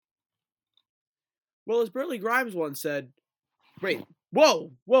Well, as Burley Grimes once said, wait,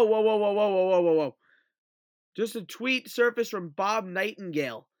 whoa. Just a tweet surfaced from Bob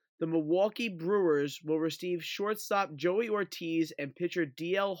Nightingale. The Milwaukee Brewers will receive shortstop Joey Ortiz and pitcher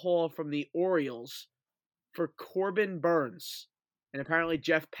DL Hall from the Orioles for Corbin Burns. And apparently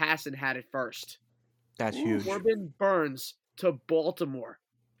Jeff Passan had it first. That's huge. Corbin Burns to Baltimore.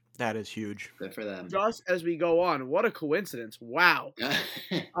 That is huge. Good for them. Just as we go on, what a coincidence. Wow.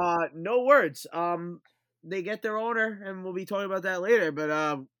 No words. They get their owner, and we'll be talking about that later.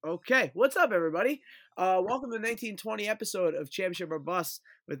 But okay. What's up, everybody? Welcome to the 1920 episode of Championship or Bust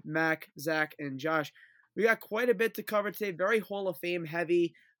with Mac, Zach, and Josh. We got quite a bit to cover today. Very Hall of Fame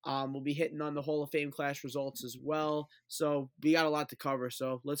heavy. We'll be hitting on the Hall of Fame class results as well. So we got a lot to cover.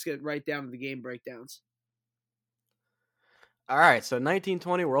 So let's get right down to the game breakdowns. All right, so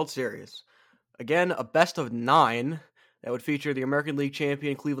 1920 World Series. Again, a best of 9 that would feature the American League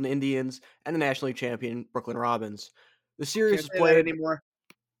champion Cleveland Indians and the National League champion Brooklyn Robins. The series Can't was say that played anymore.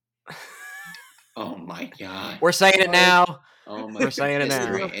 Oh my God. We're saying it now. Oh my We're saying it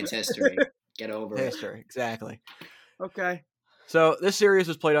now. It's history. Get over it. History, exactly. Okay. So this series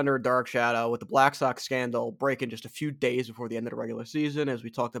was played under a dark shadow with the Black Sox scandal breaking just a few days before the end of the regular season, as we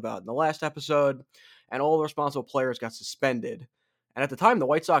talked about in the last episode, and all the responsible players got suspended. And at the time, the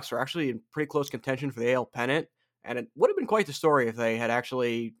White Sox were actually in pretty close contention for the AL pennant, and it would have been quite the story if they had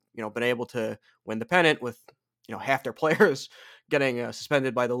actually, been able to win the pennant with, half their players getting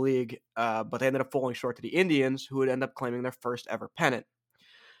suspended by the league. But they ended up falling short to the Indians, who would end up claiming their first ever pennant.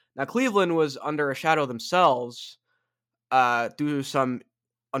 Now, Cleveland was under a shadow themselves due to some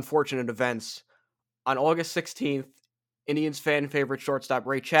unfortunate events. On August 16th, Indians fan favorite shortstop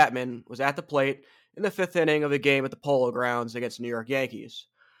Ray Chapman was at the plate in the 5th inning of the game at the Polo Grounds against the New York Yankees.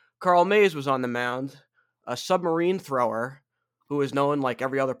 Carl Mays was on the mound, a submarine thrower who was known, like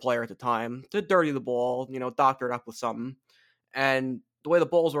every other player at the time, to dirty the ball, doctor it up with something. And the way the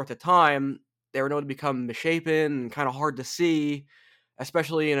balls were at the time, they were known to become misshapen and kind of hard to see,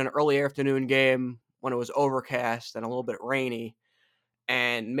 especially in an early afternoon game when it was overcast and a little bit rainy.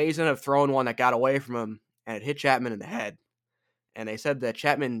 And Mays ended up throwing one that got away from him, and it hit Chapman in the head. And they said that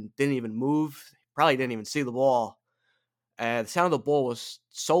Chapman didn't even move, probably didn't even see the ball. The sound of the ball was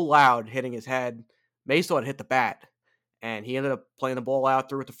so loud hitting his head, Mays thought it hit the bat. And he ended up playing the ball out,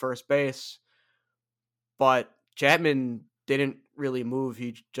 threw it to first base. But Chapman didn't really move.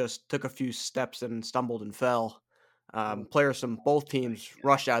 He just took a few steps and stumbled and fell. Players from both teams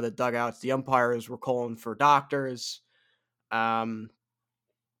rushed out of the dugouts. The umpires were calling for doctors. And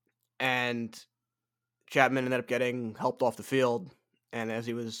Chapman ended up getting helped off the field. And as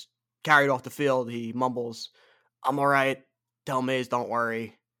he was carried off the field, he mumbles, "I'm all right. Tell Mays, don't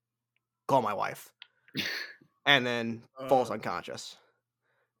worry. Call my wife." And then falls unconscious.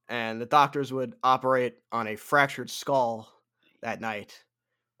 And the doctors would operate on a fractured skull that night.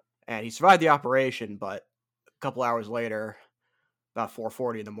 And he survived the operation, but a couple hours later, about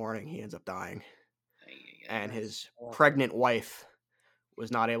 4:40 in the morning, he ends up dying. And his pregnant wife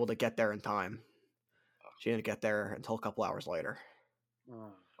was not able to get there in time. She didn't get there until a couple hours later.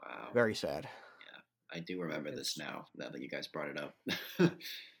 Oh, wow. Very sad. Yeah, I do remember this now that you guys brought it up.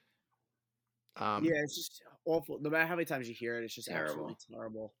 Yeah, it's just awful. No matter how many times you hear it, it's just Terrible. absolutely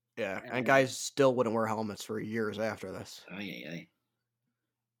terrible. Yeah, and guys still wouldn't wear helmets for years after this. Oh, yeah.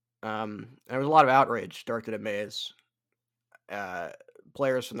 There was a lot of outrage directed at Mays.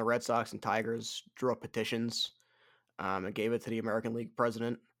 Players from the Red Sox and Tigers drew up petitions and gave it to the American League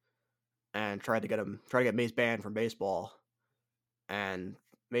president and tried to get Mays banned from baseball. And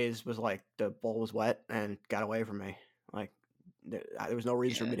Mays was like, the ball was wet and got away from me. Like, there was no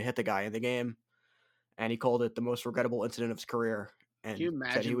reason for me to hit the guy in the game. And he called it the most regrettable incident of his career. And can you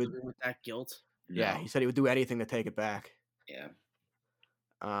imagine living with that guilt? Yeah, he said he would do anything to take it back. Yeah.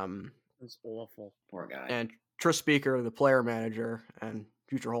 It's awful. Poor guy. And Tris Speaker, the player manager and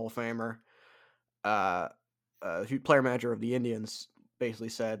future Hall of Famer, player manager of the Indians, basically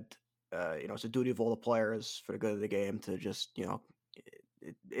said, it's a duty of all the players for the good of the game to just,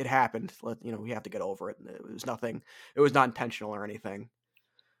 it happened. We have to get over it. It was nothing. It was not intentional or anything.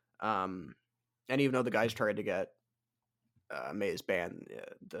 And even though the guys tried to get Mays banned,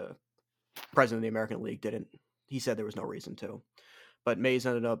 the president of the American League didn't. He said there was no reason to. But Mays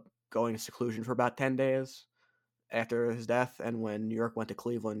ended up going to seclusion for about 10 days after his death. And when New York went to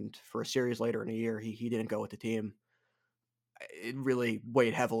Cleveland for a series later in the year, he didn't go with the team. It really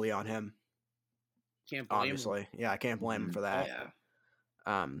weighed heavily on him. Can't blame Obviously. him. Yeah, I can't blame him for that.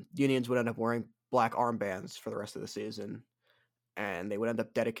 Yeah. The Indians would end up wearing black armbands for the rest of the season. And they would end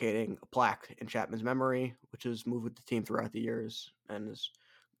up dedicating a plaque in Chapman's memory, which has moved with the team throughout the years and has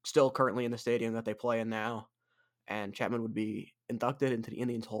still currently in the stadium that they play in now. And Chapman would be inducted into the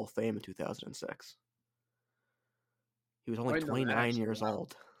Indians Hall of Fame in 2006. He was only 29 years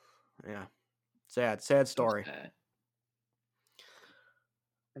old. Yeah. Sad story.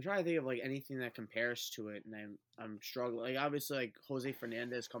 I'm trying to think of like anything that compares to it, and I'm struggling. Like obviously, like Jose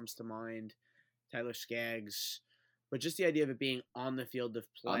Fernandez comes to mind, Tyler Skaggs, but just the idea of it being on the field of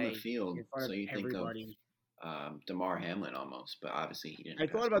play, on the field, in front so of you everybody. Think of Damar Hamlin almost, but obviously he didn't. I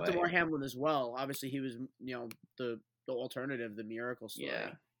thought about Damar Hamlin as well. Obviously, he was the alternative, the miracle story.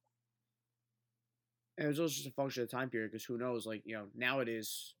 Yeah. And it was also just a function of the time period because who knows? Like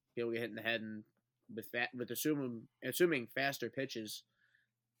nowadays people get hit in the head and with assuming faster pitches,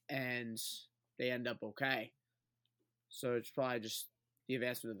 and they end up okay. So it's probably just the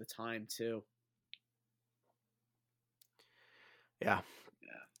advancement of the time too. Yeah.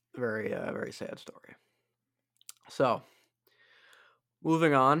 Very very sad story. So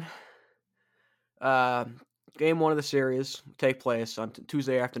moving on. Game 1 of the series will take place on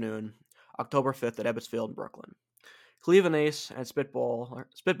Tuesday afternoon, October 5th at Ebbets Field in Brooklyn. Cleveland ace and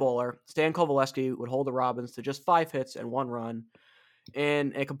spitballer Stan Kovaleski would hold the Robins to just 5 hits and 1 run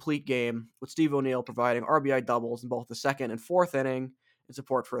in a complete game, with Steve O'Neill providing RBI doubles in both the second and fourth inning in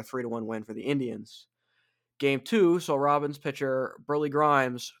support for a 3-1 win for the Indians. Game 2 saw Robins pitcher Burley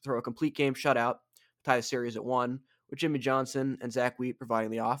Grimes throw a complete game shutout, tie the series at 1, with Jimmy Johnson and Zach Wheat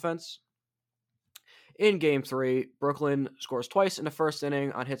providing the offense. In Game 3, Brooklyn scores twice in the first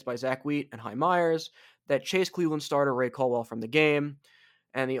inning on hits by Zach Wheat and Hy Myers that chased Cleveland starter Ray Colwell from the game,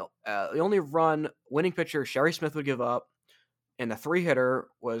 and the only run winning pitcher Sherry Smith would give up, and the 3-hitter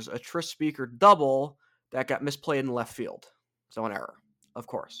was a Tris Speaker double that got misplayed in left field. So an error, of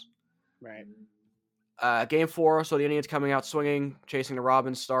course. Right. Game 4, so the Indians coming out swinging, chasing the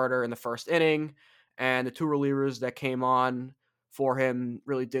Robins starter in the first inning, and the 2 relievers that came on for him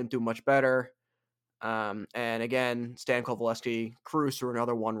really didn't do much better. And again, Stan Kovaleski cruised through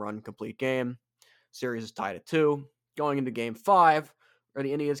another 1-run complete game. Series is tied at 2. Going into Game 5, where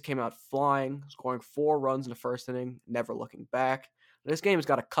the Indians came out flying, scoring 4 runs in the first inning, never looking back. This game has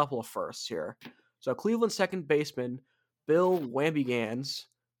got a couple of firsts here. So Cleveland second baseman Bill Whamby Gans,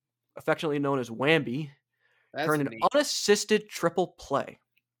 affectionately known as Whamby, turned an unassisted triple play.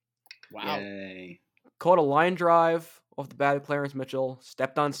 Wow. Yay. Caught a line drive off the bat of Clarence Mitchell,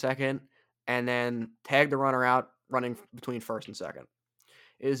 stepped on second, and then tagged the runner out running between first and second.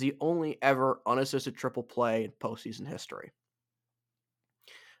 It is the only ever unassisted triple play in postseason history.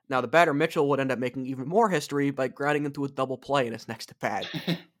 Now, the batter Mitchell would end up making even more history by grounding into a double play in his next at-bat,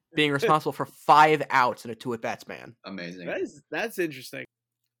 being responsible for 5 outs in a 2 at-bat span. Amazing. That's interesting.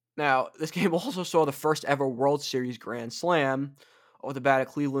 Now, this game also saw the first ever World Series Grand Slam with the bat of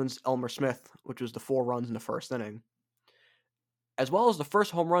Cleveland's Elmer Smith, which was the 4 runs in the first inning, as well as the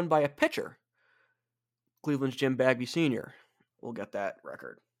first home run by a pitcher, Cleveland's Jim Bagby Sr. We'll get that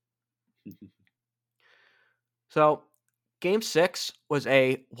record. So, Game 6 was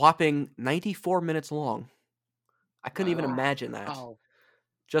a whopping 94 minutes long. I couldn't even imagine that. Wow.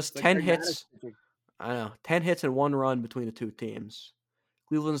 Just 10 hits. I know, 10 hits and 1 run between the 2 teams.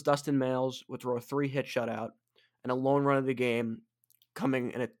 Cleveland's Dustin Mayles would throw a 3-hit shutout and a lone run of the game,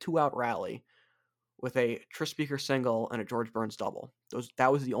 coming in a 2-out rally with a Tris Speaker single and a George Burns double.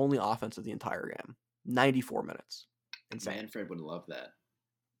 That was the only offense of the entire game. 94 minutes. Insane. Manfred would love that.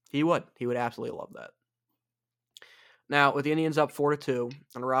 He would. He would absolutely love that. Now, with the Indians up 4-2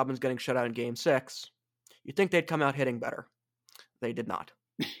 and the Robins getting shut out in Game 6, you'd think they'd come out hitting better. They did not.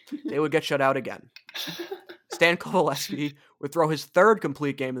 They would get shut out again. Stan Kovaleski would throw his 3rd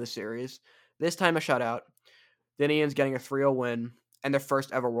complete game of the series, this time a shutout. The Indians getting a 3-0 win and their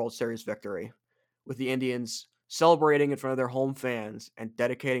first ever World Series victory, with the Indians celebrating in front of their home fans and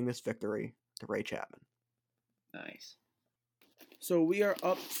dedicating this victory to Ray Chapman. Nice. So we are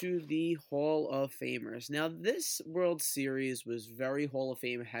up to the Hall of Famers. Now, this World Series was very Hall of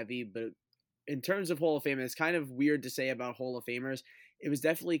Fame heavy, but in terms of Hall of Fame, it's kind of weird to say about Hall of Famers. It was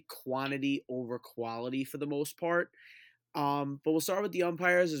definitely quantity over quality for the most part. But we'll start with the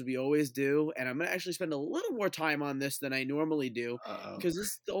umpires as we always do, and I'm going to actually spend a little more time on this than I normally do, because this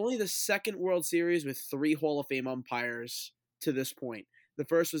is only the second World Series with 3 Hall of Fame umpires to this point. The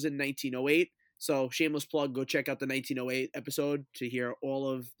first was in 1908. So shameless plug, go check out the 1908 episode to hear all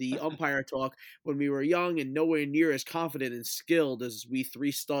of the umpire talk when we were young and nowhere near as confident and skilled as we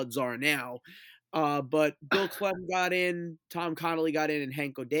 3 studs are now. But Bill Clem got in, Tom Connolly got in, and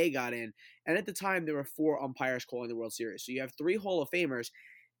Hank O'Day got in. And at the time, there were 4 umpires calling the World Series. So you have 3 Hall of Famers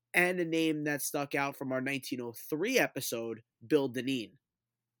and a name that stuck out from our 1903 episode, Bill Dineen.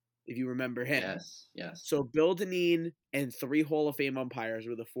 if you remember him. Yes. So Bill Dineen and 3 Hall of Fame umpires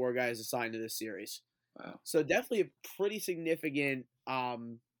were the 4 guys assigned to this series. Wow. So definitely a pretty significant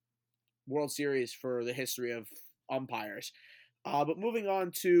World Series for the history of umpires. But moving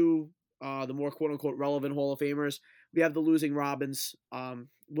on to the more quote-unquote relevant Hall of Famers, we have the losing Robins.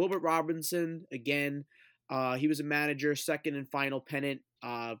 Wilbert Robinson, again, he was a manager, second and final pennant,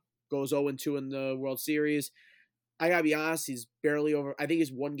 goes 0-2 in the World Series. I gotta be honest, he's barely over. I think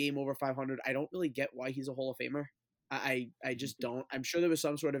he's 1 game over 500. I don't really get why he's a Hall of Famer. I just don't. I'm sure there was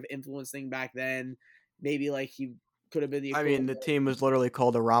some sort of influence thing back then. Maybe like he could have been the. I mean, the team was literally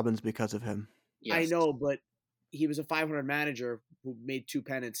called the Robins because of him. Yes. I know, but he was a 500 manager who made 2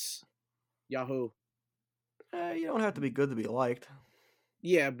 pennants. Yahoo. You don't have to be good to be liked.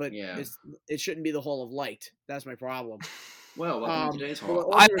 Yeah, but it shouldn't be the Hall of Liked. That's my problem. Well, welcome to today's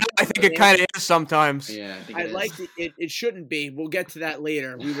Hall. I think it kind of is sometimes. Yeah, I think I like it shouldn't be. We'll get to that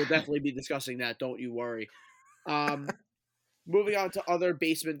later. We will definitely be discussing that. Don't you worry. Moving on to other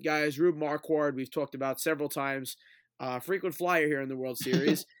basement guys, Rube Marquard, we've talked about several times. Frequent flyer here in the World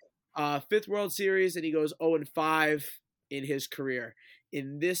Series. 5th World Series, and he goes 0-5 in his career.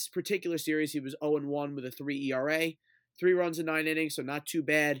 In this particular series, he was 0-1 with a 3 ERA, 3 runs in 9 innings, so not too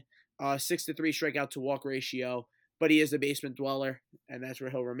bad. 6-3 strikeout to walk ratio, but he is a basement dweller, and that's where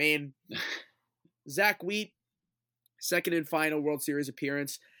he'll remain. Zach Wheat, second and final World Series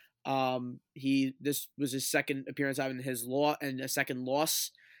appearance. This was his second appearance having his a second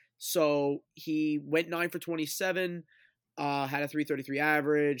loss. So he went 9 for 27, had a 333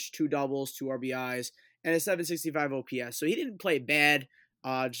 average, 2 doubles, 2 RBIs, and a 765 OPS. So he didn't play bad,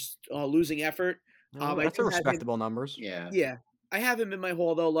 just losing effort. That's a respectable numbers. Yeah. I have him in my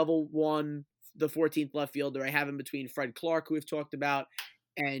hall, though, level 1, the 14th left fielder. I have him between Fred Clark, who we've talked about,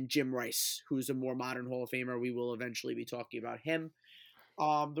 and Jim Rice, who's a more modern Hall of Famer. We will eventually be talking about him.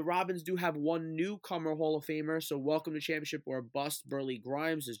 The Robins do have 1 newcomer Hall of Famer, so welcome to championship or bust, Burley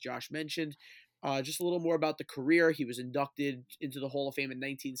Grimes, as Josh mentioned. Just a little more about the career. He was inducted into the Hall of Fame in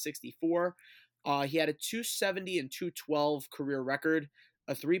 1964. He had a 270 and 212 career record,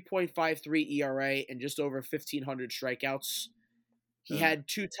 a 3.53 ERA, and just over 1,500 strikeouts. He had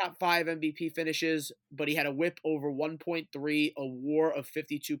 2 top 5 MVP finishes, but he had a whip over 1.3, a WAR of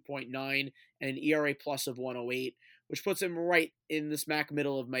 52.9, and an ERA plus of 108, which puts him right in the smack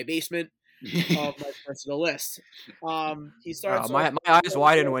middle of my basement of my personal list. He starts. My eyes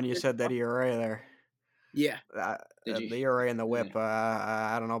widened when you said that ERA there. Yeah, the ERA and the whip.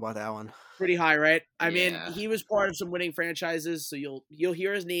 I don't know about that one. Pretty high, right? I mean, he was part of some winning franchises, so you'll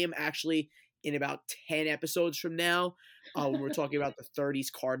hear his name actually in about 10 episodes from now when we're talking about the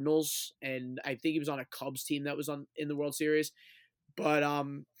 30s Cardinals, and I think he was on a Cubs team that was in the World Series. But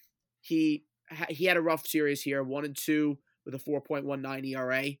he had a rough series here, 1-2 with a 4.19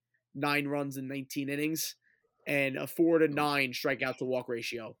 ERA, 9 runs in 19 innings, and a 4-9 strikeout to walk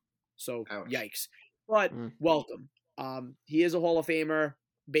ratio. So yikes. But welcome. He is a Hall of Famer.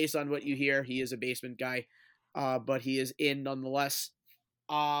 Based on what you hear, he is a basement guy, but he is in nonetheless.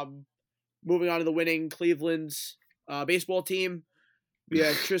 Moving on to the winning Cleveland's baseball team, we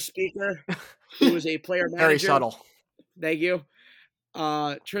have Tris Speaker, who was a player manager. Very subtle. Thank you.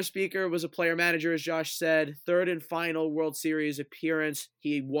 Tris Speaker was a player manager, as Josh said. 3rd and final World Series appearance.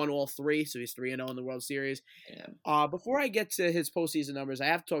 He won all 3, so he's 3-0 in the World Series. Yeah. Before I get to his postseason numbers, I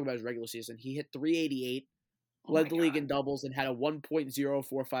have to talk about his regular season. He hit 388, led the league in doubles, and had a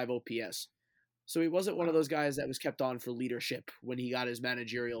 1.045 OPS. So he wasn't one of those guys that was kept on for leadership when he got his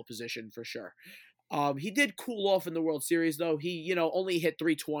managerial position, for sure. He did cool off in the World Series, though. He, only hit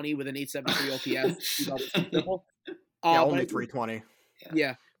 320 with an 873 OPS. Only 320.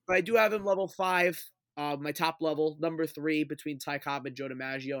 Yeah, but I do have him level 5, my top level, number 3 between Ty Cobb and Joe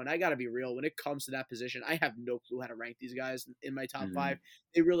DiMaggio. And I got to be real, when it comes to that position, I have no clue how to rank these guys in my top 5.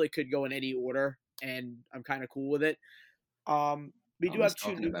 They really could go in any order, and I'm kind of cool with it. We do have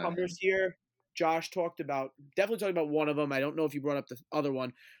 2 newcomers here. Josh definitely talked about one of them. I don't know if you brought up the other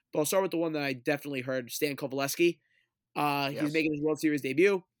one, but I'll start with the one that I definitely heard, Stan Kovaleski. He's making his World Series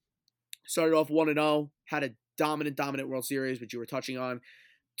debut. Started off 1-0, had a dominant World Series, which you were touching on.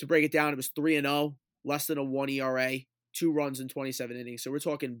 To break it down, it was 3-0, less than a 1 ERA, 2 runs in 27 innings. So we're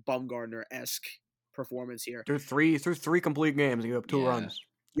talking Bumgarner-esque performance here. Through three complete games, you have 2 runs.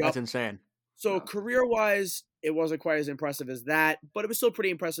 Yep. That's insane. So career-wise, it wasn't quite as impressive as that, but it was still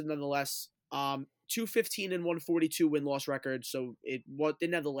pretty impressive nonetheless. 215 and 142 win-loss record, so it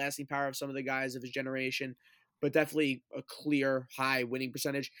didn't have the lasting power of some of the guys of his generation, but definitely a clear high winning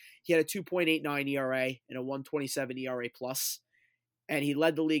percentage. He had a 2.89 ERA and a 1.27 ERA plus, and he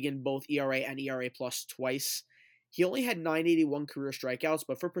led the league in both ERA and ERA plus twice. He only had 981 career strikeouts,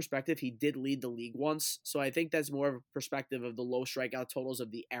 but for perspective, he did lead the league once. So I think that's more of a perspective of the low strikeout totals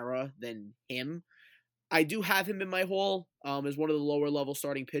of the era than him. I do have him in my hole as one of the lower level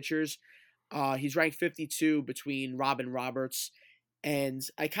starting pitchers. He's ranked 52 between Robin Roberts, and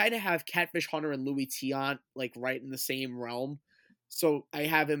I kind of have Catfish Hunter and Louis Tiant like right in the same realm. So I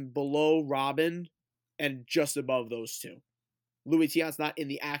have him below Robin and just above those two. Louis Tiant's not in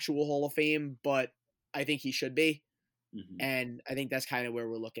the actual Hall of Fame, but I think he should be. Mm-hmm. And I think that's kind of where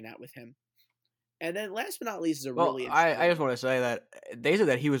we're looking at with him. And then last but not least is a Well, really I just want to say that they said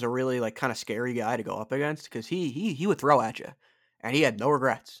that he was a really like kind of scary guy to go up against because he would throw at you, and he had no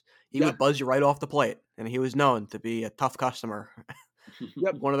regrets. He would buzz you right off the plate, and he was known to be a tough customer.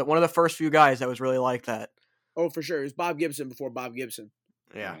 Yep. One of the first few guys that was really like that. Oh, for sure. It was Bob Gibson before Bob Gibson.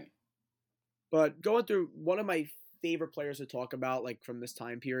 Yeah. Right. But going through, one of my favorite players to talk about like from this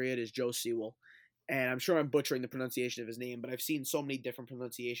time period is Joe Sewell. And I'm sure I'm butchering the pronunciation of his name, but I've seen so many different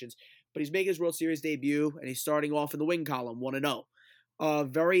pronunciations. But he's making his World Series debut, and he's starting off in the win column, 1-0.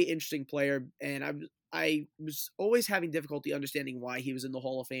 Very interesting player, and I was always having difficulty understanding why he was in the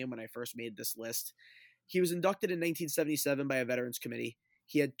Hall of Fame when I first made this list. He was inducted in 1977 by a Veterans Committee.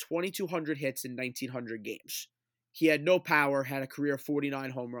 He had 2,200 hits in 1,900 games. He had no power, had a career of 49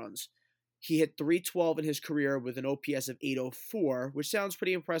 home runs. He hit .312 in his career with an OPS of 804, which sounds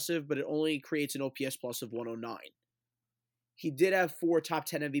pretty impressive, but it only creates an OPS plus of 109. He did have 4 top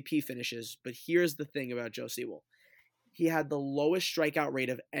 10 MVP finishes, but here's the thing about Joe Sewell. He had the lowest strikeout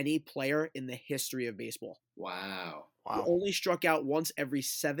rate of any player in the history of baseball. Wow. He only struck out once every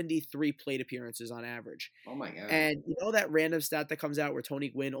 73 plate appearances on average. Oh, my God. And you know that random stat that comes out where Tony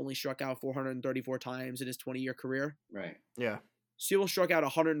Gwynn only struck out 434 times in his 20-year career? Right. Yeah. Sewell struck out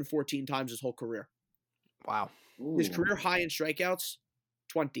 114 times his whole career. Wow. His career high in strikeouts,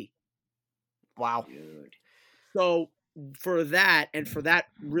 20. Wow. Dude. So for that, and for that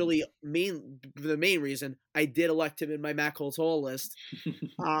really the main reason, I did elect him in my Matt Colts Hall list.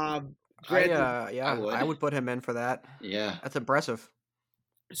 I would put him in for that. Yeah. That's impressive.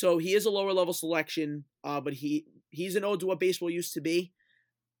 So he is a lower level selection, but he's an ode to what baseball used to be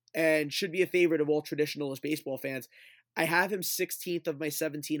and should be a favorite of all traditionalist baseball fans. I have him 16th of my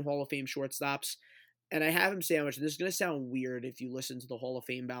 17 Hall of Fame shortstops, and I have him sandwiched. This is going to sound weird if you listen to the Hall of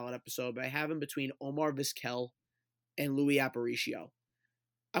Fame ballot episode, but I have him between Omar Vizquel and Louis Aparicio.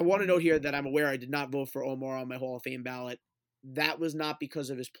 I want to note here that I'm aware I did not vote for Omar on my Hall of Fame ballot. That was not because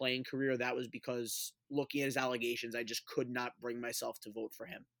of his playing career. That was because looking at his allegations, I just could not bring myself to vote for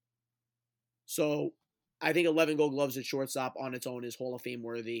him. So I think 11 Gold Gloves at shortstop on its own is Hall of Fame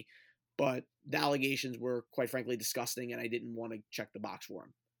worthy, but the allegations were quite frankly disgusting, and I didn't want to check the box for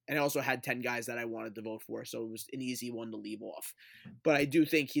him. And I also had 10 guys that I wanted to vote for, so it was an easy one to leave off. But I do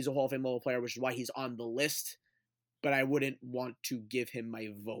think he's a Hall of Fame level player, which is why he's on the list, but I wouldn't want to give him my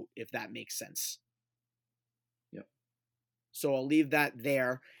vote, if that makes sense. Yep. So I'll leave that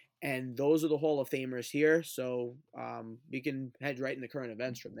there. And those are the Hall of Famers here. So we can head right into current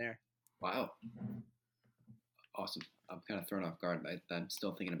events from there. Wow. Awesome. I'm kind of thrown off guard. I'm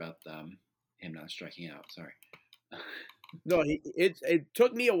still thinking about him not striking out. Sorry. No, it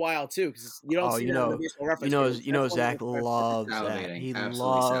took me a while too, because you don't see that in the Baseball Reference. Zach loves that. He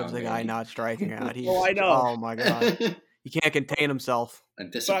loves the guy not striking out. I know. Oh my God, he can't contain himself.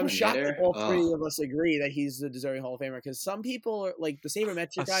 But I'm shocked that all three of us agree that he's the deserving Hall of Famer, because some people are like the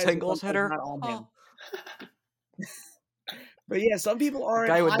sabermetric guys. Singles hitter, not on him. But yeah, some people are. A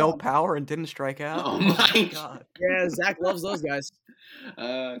guy with no power and didn't strike out. Oh my God. Yeah, Zach loves those guys.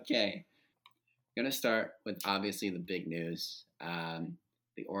 Okay. I'm going to start with obviously the big news.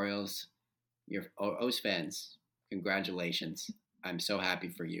 The Orioles, your O's fans, congratulations. I'm so happy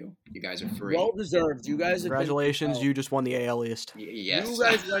for you. You guys are free. Well deserved. You guys have congratulations. You just won the AL East. Yes. You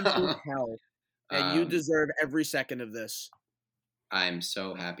guys went through hell, and you deserve every second of this. I'm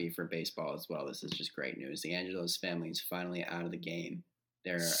so happy for baseball as well. This is just great news. The Angelos family is finally out of the game.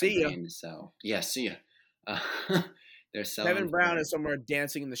 They're agreeing to sell. Yeah, see ya. They're selling. Kevin Brown is somewhere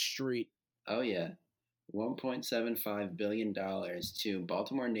dancing in the street. Oh, yeah. $1.75 billion to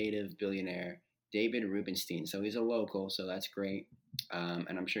Baltimore native billionaire David Rubenstein. So he's a local, so that's great.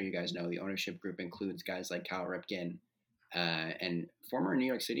 And I'm sure you guys know the ownership group includes guys like Cal Ripken and former New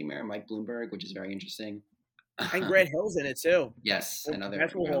York City Mayor Mike Bloomberg, which is very interesting. And Grant Hill's in it, too. Yes, and other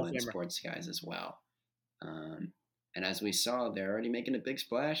Maryland sports guys as well. And as we saw, they're already making a big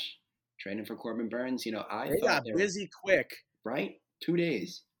splash, trading for Corbin Burns. You know, they got busy quick. Right? 2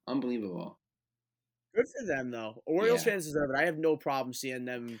 days. Unbelievable. Good for them, though. Orioles fans deserve it. I have no problem seeing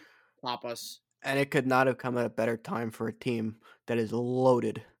them pop us. And it could not have come at a better time for a team that is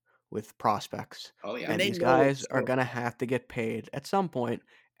loaded with prospects. Oh yeah. And they these know guys it's are so going to have to get paid at some point,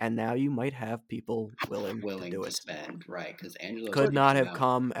 and now you might have people willing to willing do to it. spend, right? Because Angelo's Could not reaching have out.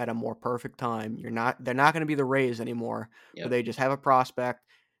 come at a more perfect time. They're not going to be the Rays anymore, where Yep. they just have a prospect,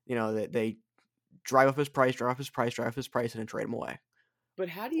 they drive up his price, and then trade him away. But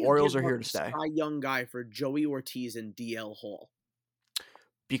how do you Orioles give are up here to a stay. Cy Young guy for Joey Ortiz and DL Hall?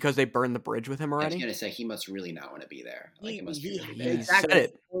 Because they burned the bridge with him I was already. gonna say he must really not want to be there. Like it must be really He bad. said Exactly.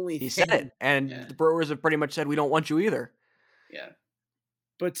 it. Only He thing. said it, and Yeah. the Brewers have pretty much said we don't want you either. Yeah.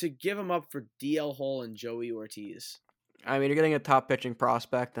 But to give him up for DL Hall and Joey Ortiz. I mean, you're getting a top pitching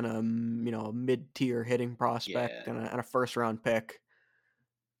prospect and a mid-tier hitting prospect Yeah. and a first-round pick.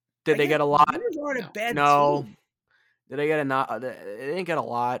 Did they Again, get a lot? the Brewers aren't a No. bad No. team. Did they get a not? They didn't get a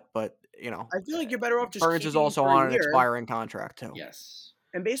lot, but I feel like you're better off just Burns is keeping him also for a on an year. expiring contract too. Yes.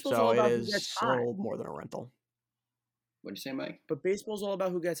 And baseball's So all it about who gets is a hot. little more than a rental. What'd you say, Mike? But baseball's all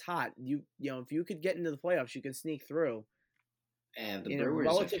about who gets hot. If you could get into the playoffs, you can sneak through. And the In a Brewers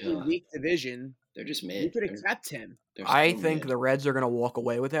relatively are, weak division, they're just mid. you could They're- accept him. they're I still think mid. the Reds are going to walk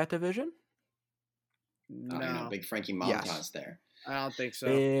away with that division. No, you know, big Frankie Yes. Montas there. I don't think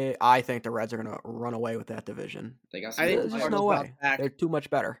so. I think the Reds are going to run away with that division. They got some I think good There's the just players. no Cardinals way. bounce back. They're too much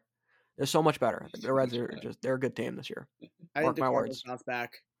better. They're so much better. The So Reds much are better. they're a good team this year. I Mark think the my Cardinals words. bounce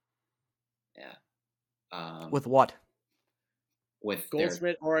back. Yeah. With what? with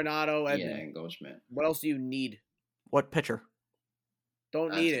Goldschmidt, Arenado, their, Edman. and Goldschmidt. What else do you need? What pitcher? Don't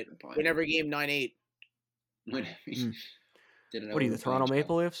That's need a it. good point. Win every game 9-8. Didn't know What are you, we the were Toronto playing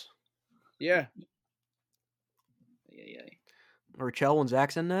Maple Leafs? Yeah. Yeah. Urchel when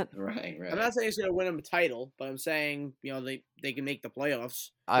Zach's in net? Right. I'm not saying he's going to win them a title, but I'm saying, they can make the playoffs.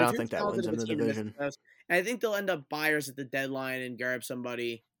 I If don't you're think that talented wins of them a the team that makes division. playoffs- And I think they'll end up buyers at the deadline and grab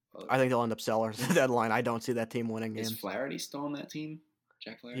somebody. I think they'll end up sellers at the deadline. I don't see that team winning Is games. Flaherty still on that team?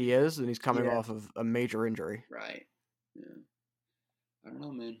 Jack Flaherty? He is, and he's coming Yeah. off of a major injury. Right. Yeah. I don't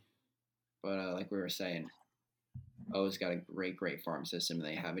know, man. But like we were saying, O's got a great farm system, and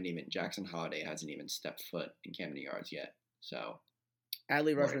they haven't even Jackson Holiday hasn't even stepped foot in Camden Yards yet. So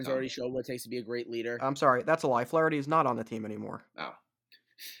Adley More to Rutschman's come. already showed what it takes to be a great leader. I'm sorry, that's a lie. Flaherty is not on the team anymore.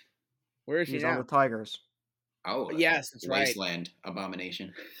 Where is he He's on now? the Tigers. Yes, that's right. Wasteland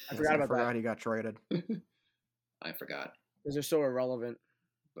abomination. I forgot about that he got traded. I forgot. because they're so irrelevant.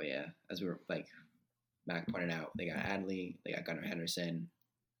 But yeah, as we were like Mac pointed out, they got Adley, they got Gunnar Henderson.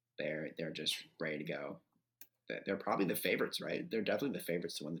 They're just ready to go. They're probably the favorites, right? They're definitely the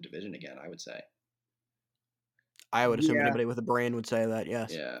favorites to win the division again, I would say. I would assume Yeah. anybody with a brain would say that,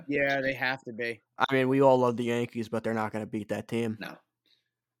 yes. Yeah. Yeah, they have to be. I mean, we all love the Yankees, but they're not going to beat that team. No.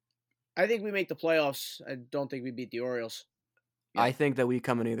 I think we make the playoffs. I don't think we beat the Orioles. Yeah. I think that we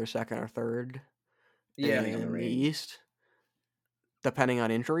come in either second or third Yeah, Depending on the in the range. East, depending on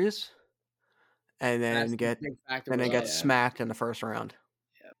injuries, and then that's the get big factor. and then with get us. smacked in the first round.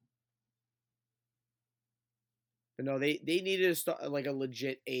 But no, they needed to start like a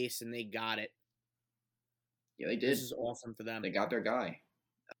legit ace, and they got it. Yeah, they did. This is awesome for them. They got their guy.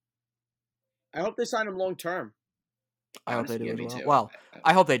 I hope they sign him long term. I hope they Honestly, do yeah, as me well. too. Well,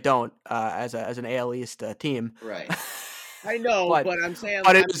 I hope they don't as an AL East team. Right. I know, But- but I'm saying,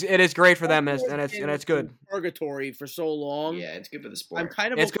 But I'm- it is great for them, Baltimore's and been it's good. in purgatory for so long. Yeah, it's good for the sport. I'm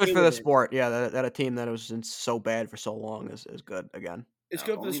kind of. It's good okay for the with it. sport. Yeah, that a team that was in so bad for so long is good again. It's Now,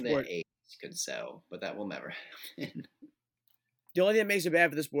 good for the only sport. The A's could sell, but that will never happen. The only thing that makes it bad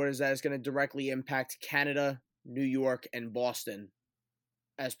for the sport is that it's going to directly impact Canada, New York, and Boston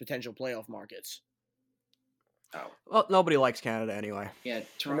as potential playoff markets. Oh, Well, nobody likes Canada anyway, yeah.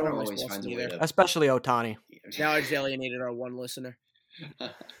 Toronto one likes always finds a Boston way either. to. especially Otani. Now I just alienated our one listener.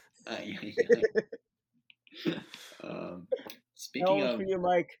 Speaking That one's of, for you,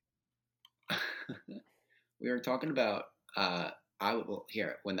 Mike. we were talking about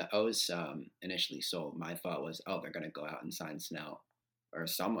when the O's initially sold, my thought was, oh, they're going to go out and sign Snell or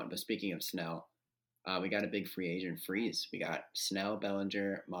someone. But speaking of Snell, we got a big free agent freeze. We got Snell,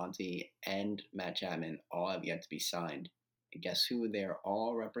 Bellinger, Monty, and Matt Chapman all have yet to be signed. And guess who they're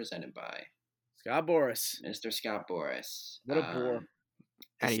all represented by? Scott Boras. Mr. Scott Boras. What a bore.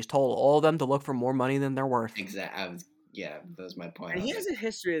 And he's told all of them to look for more money than they're worth. Exactly. Yeah, that was my point. And I he was has a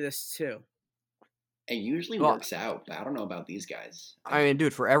history of this too. It usually Well, works out, but I don't know about these guys. I mean,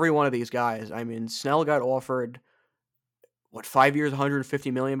 dude, for every one of these guys, I mean, Snell got offered 5 years,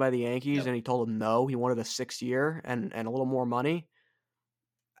 $150 million by the Yankees, Yep. and he told them no. He wanted a 6 year and a little more money.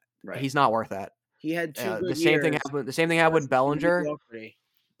 Right. He's not worth that. He had two good The same thing years. happened. The same thing happened with Bellinger. Mediocrity.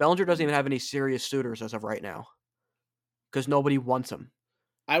 Bellinger doesn't even have any serious suitors as of right now, because nobody wants him.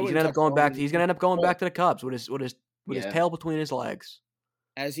 I He's would gonna end up going back. He's gonna end up going Oh. back to the Cubs with his Yeah. tail between his legs.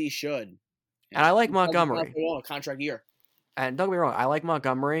 as he should. And I like He does Montgomery. well, a contract year. And don't get me wrong, I like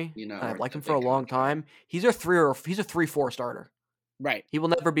Montgomery. You're not I've worth liked the him for a big long contract. time. He's a 3-4 starter. Right. He will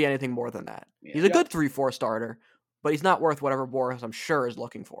never be anything more than that. Yeah. He's a Yep. good 3-4 starter, but he's not worth whatever Boris, I'm sure, is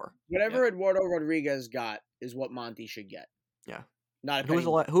looking for. Whatever Eduardo Rodriguez got is what Monty should get. Yeah. Not a Who was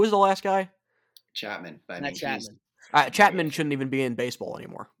penny. who was the last guy? Chapman. But I Not mean, Chapman. Chapman shouldn't even be in baseball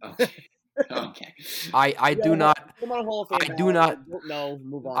anymore. Okay. Okay. I do Yeah, not come on, Hall of Fame I do ballot. not- Don't know.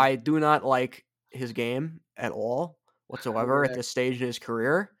 Move on. I do not like his game at all whatsoever at Yeah. this stage in his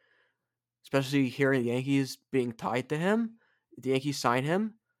career, especially hearing the Yankees being tied to him. If the Yankees sign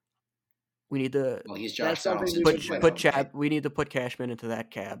him, we need to Well, he's That's Josh something Donaldson. we put should put Chad. We need to put Cashman into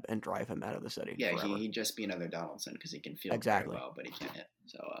that cab and drive him out of the city. Yeah, forever. he'd just be another Donaldson because he can field Exactly. very well, but he can't hit.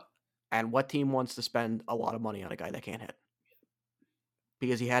 So, And what team wants to spend a lot of money on a guy that can't hit?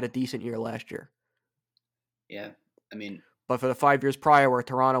 Because he had a decent year last year. yeah. I mean, But for the 5 years prior, where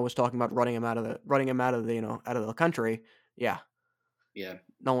Toronto was talking about running him out of the country, yeah, yeah.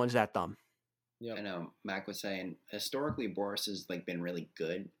 no one's that dumb. Yep. I know Mac was saying historically Boris has like been really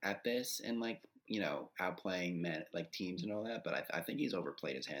good at this and like outplaying teams and all that. But I think he's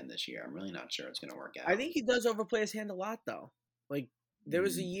overplayed his hand this year. I'm really not sure it's going to work out. I think he does overplay his hand a lot, though. Like there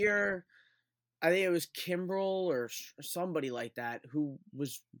was a year, I think it was Kimbrel or somebody like that who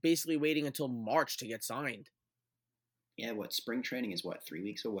was basically waiting until March to get signed. Yeah, what spring training is 3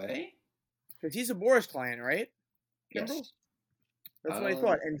 weeks away? Because he's a Boris client, right? Yes. Kimbrel? That's what I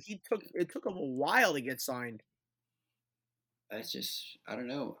thought. And it took him a while to get signed. That's just I don't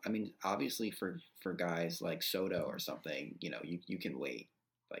know. I mean, obviously for guys like Soto or something, you can wait.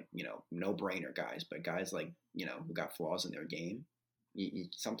 Like, no brainer guys, but guys like, who got flaws in their game,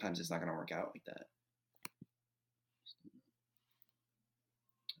 sometimes it's not going to work out like that.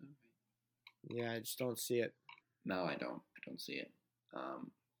 Yeah, I just don't see it. No, I don't. I don't see it.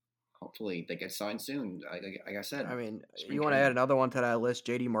 Hopefully they get signed soon. Like I said. I mean, spring you want to training. add another one to that list?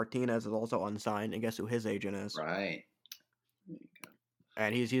 JD Martinez is also unsigned, and guess who his agent is? Right. There you go.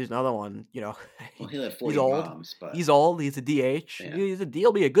 And he's another one. Well, he'll have 40 old. bombs, but He's old. He's a DH. Yeah.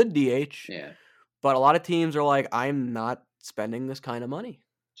 He'll be a good DH. yeah. But a lot of teams are like, I'm not spending this kind of money.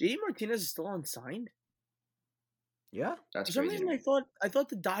 JD Martinez is still unsigned? Yeah. That's For some crazy. reason, I thought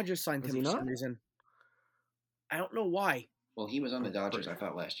the Dodgers signed Was him he for some not? reason. I don't know why. Well, he was on the Dodgers, I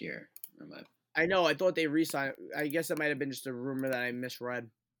thought, last year. Remember? I know. I thought they re-signed. I guess that might have been just a rumor that I misread.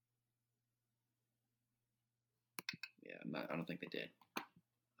 Yeah, I don't think they did.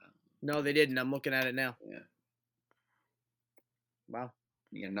 No, they didn't. I'm looking at it now. Yeah. Wow.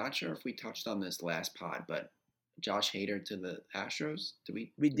 Yeah, not sure if we touched on this last pod, but Josh Hader to the Astros,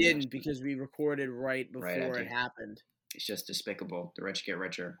 We didn't because we recorded right before Right after. it happened. It's just despicable. The rich get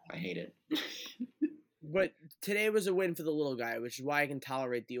richer. I hate it. But today was a win for the little guy, which is why I can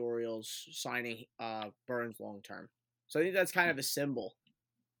tolerate the Orioles signing Burns long term. So I think that's kind of a symbol.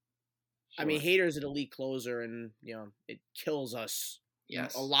 I mean, Sure. Hader's an elite closer, and it kills us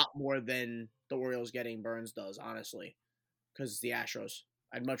Yes. a lot more than the Orioles getting Burns does, honestly, because it's the Astros.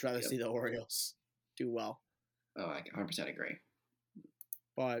 I'd much rather Yep. see the Orioles do well. Oh, I 100% agree.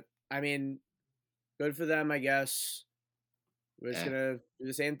 But I mean, good for them, I guess. We're just Yeah. gonna do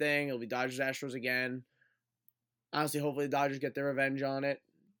the same thing. It'll be Dodgers Astros again. Honestly, hopefully the Dodgers get their revenge on it,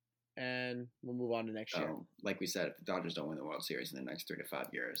 and we'll move on to next year. Like we said, if the Dodgers don't win the World Series in the next 3 to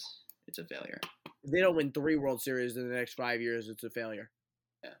 5 years, it's a failure. If they don't win 3 World Series in the next 5 years, it's a failure.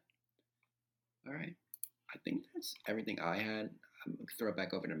 All right. I think that's everything I had. I'm going to throw it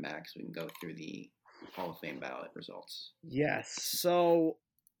back over to Max. We can go through the Hall of Fame ballot results. Yes. So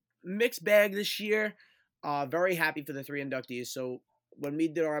mixed bag this year. Very happy for the 3 inductees. So when we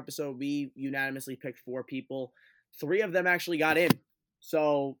did our episode, we unanimously picked 4 people. 3 of them actually got in.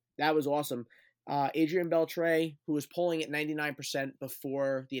 So that was awesome. Adrian Beltre, who was polling at 99%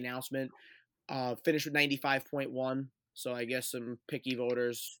 before the announcement, finished with 95.1. So I guess some picky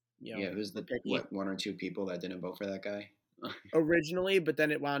voters, who's the picky. 1 or 2 people that didn't vote for that guy? Originally, but then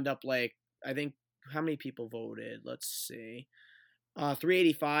it wound up like, I think, how many people voted? Let's see.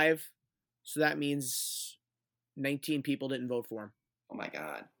 385. So that means 19 people didn't vote for him. Oh my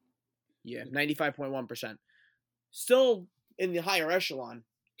God. Yeah, 95.1%. Still in the higher echelon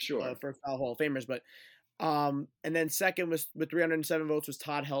Sure. for Hall of Famers, but and then second was with 307 votes was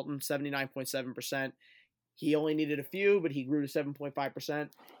Todd Helton, 79.7%. He only needed a few, but he grew to 7.5%.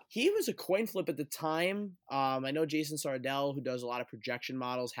 He was a coin flip at the time. I know Jason Sardell, who does a lot of projection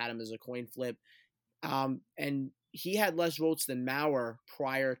models, had him as a coin flip. And he had less votes than Mauer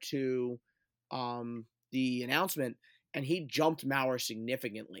prior to the announcement, and he jumped Mauer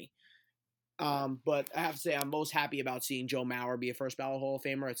significantly. But I have to say, I'm most happy about seeing Joe Mauer be a first ballot Hall of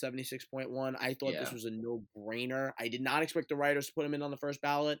Famer at 76.1. I thought this was a no-brainer. I did not expect the writers to put him in on the first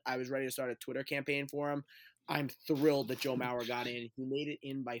ballot. I was ready to start a Twitter campaign for him. I'm thrilled that Joe Mauer got in. He made it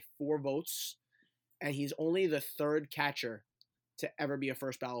in by 4 votes, and he's only the 3rd catcher to ever be a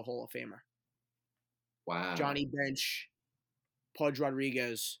first ballot Hall of Famer. Wow. Johnny Bench, Pudge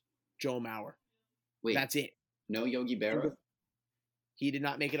Rodriguez, Joe Mauer. Wait, that's it. No Yogi Berra? He did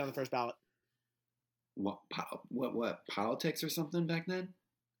not make it on the first ballot. What politics or something back then?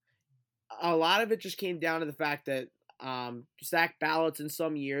 A lot of it just came down to the fact that stacked ballots in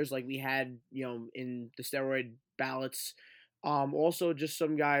some years, like we had, in the steroid ballots. Also, just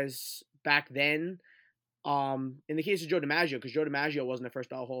some guys back then. In the case of Joe DiMaggio, because Joe DiMaggio wasn't a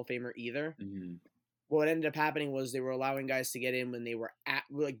first ballot Hall of Famer either. Mm-hmm. What ended up happening was they were allowing guys to get in when they were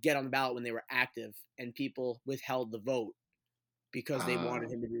get on the ballot when they were active, and people withheld the vote because they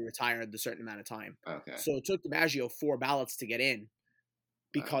wanted him to be retired a certain amount of time. Okay. So it took DiMaggio 4 ballots to get in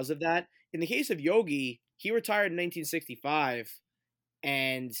because of that. In the case of Yogi, he retired in 1965,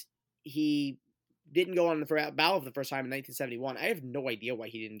 and he didn't go on the ballot for the first time in 1971. I have no idea why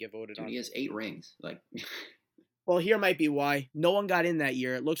he didn't get voted on. He has 8 rings. Well, here might be why. No one got in that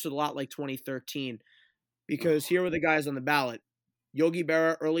year. It looks a lot like 2013 because here were the guys on the ballot. Yogi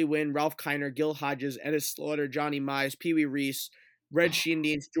Berra, Early Wynn, Ralph Kiner, Gil Hodges, Ennis Slaughter, Johnny Mize, Pee Wee Reese, Red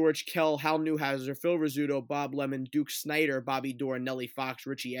Shindians, George Kell, Hal Newhouser, Phil Rizzuto, Bob Lemon, Duke Snyder, Bobby Dorr, Nellie Fox,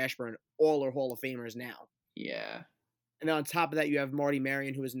 Richie Ashburn. All are Hall of Famers now. Yeah. And then on top of that, you have Marty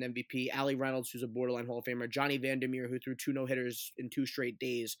Marion, who is an MVP, Allie Reynolds, who's a borderline Hall of Famer, Johnny Vandermeer, who threw 2 no-hitters in 2 straight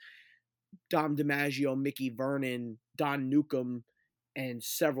days, Dom DiMaggio, Mickey Vernon, Don Newcomb, and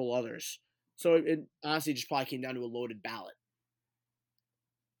several others. So it honestly just probably came down to a loaded ballot.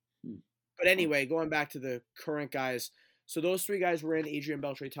 But anyway, going back to the current guys, so those 3 guys were in: Adrian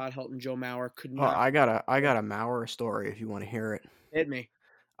Beltre, Todd Helton, Joe Mauer. Could not. I got a Mauer story if you want to hear it. Hit me.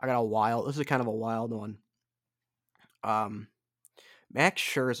 I got a wild. This is kind of a wild one. Max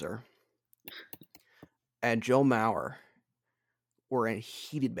Scherzer and Joe Mauer were in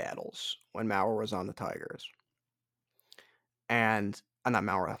heated battles when Mauer was on the Tigers. And not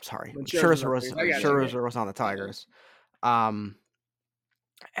Mauer, I'm sorry. Scherzer was on the Tigers. And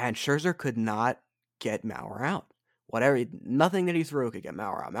Scherzer could not get Mauer out. Nothing that he threw could get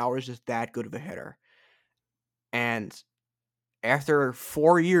Mauer out. Mauer is just that good of a hitter. And after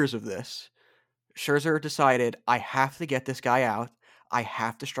 4 years of this, Scherzer decided, I have to get this guy out. I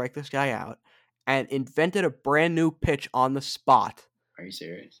have to strike this guy out. And invented a brand new pitch on the spot. Are you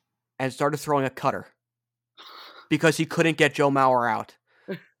serious? And started throwing a cutter. Because he couldn't get Joe Mauer out.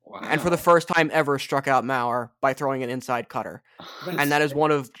 Wow. And for the first time ever struck out Mauer by throwing an inside cutter. And that is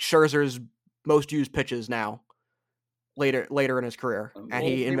one of Scherzer's most used pitches now. Later in his career. And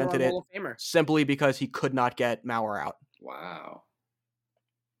he invented it simply because he could not get Mauer out. Wow.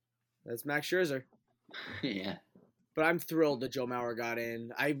 That's Max Scherzer. Yeah. But I'm thrilled that Joe Mauer got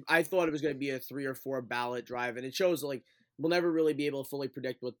in. I thought it was going to be a 3 or 4 ballot drive, and it shows we'll never really be able to fully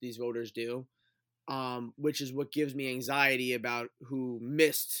predict what these voters do, which is what gives me anxiety about who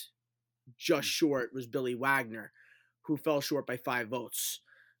missed just short was Billy Wagner, who fell short by 5 votes.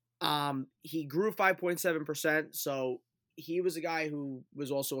 He grew 5.7%, so he was a guy who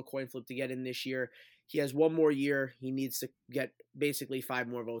was also a coin flip to get in this year. He has 1 more year. He needs to get basically 5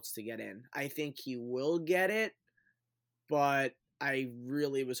 more votes to get in. I think he will get it, but I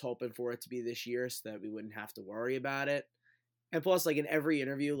really was hoping for it to be this year so that we wouldn't have to worry about it. And plus, in every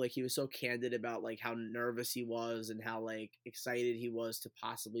interview, he was so candid about, how nervous he was and how, excited he was to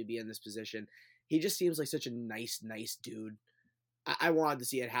possibly be in this position. He just seems like such a nice dude. I wanted to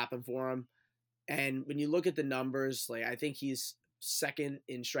see it happen for him. And when you look at the numbers, I think he's second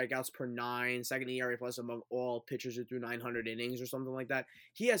in strikeouts per 9, second ERA plus among all pitchers who threw 900 innings or something like that.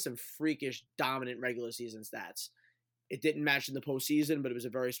 He has some freakish, dominant regular season stats. It didn't match in the postseason, but it was a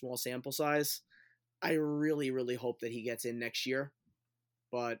very small sample size. I really, really hope that he gets in next year,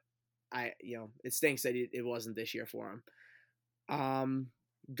 but it stinks that it wasn't this year for him.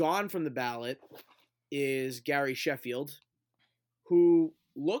 Gone from the ballot is Gary Sheffield, who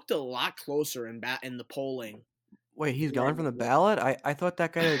looked a lot closer in the polling. Wait, he's gone from the ballot? I thought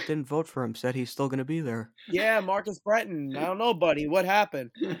that guy that didn't vote for him said he's still going to be there. Yeah, Marcus Breton. I don't know, buddy. What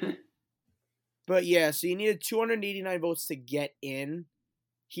happened? But yeah, so you needed 289 votes to get in.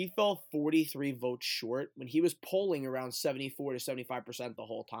 He fell 43 votes short when he was polling around 74 to 75% the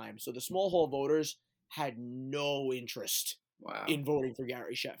whole time. So the small hole voters had no interest in voting for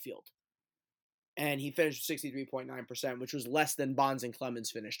Gary Sheffield. And he finished with 63.9%, which was less than Bonds and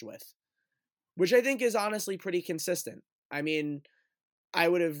Clemens finished with, which I think is honestly pretty consistent. I mean, I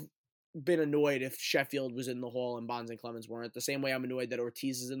would have been annoyed if Sheffield was in the hall and Bonds and Clemens weren't. The same way I'm annoyed that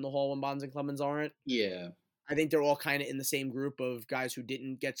Ortiz is in the hall and Bonds and Clemens aren't. Yeah. I think they're all kind of in the same group of guys who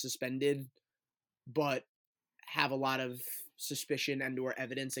didn't get suspended, but have a lot of suspicion and or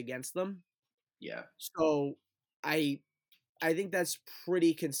evidence against them. Yeah. So I think that's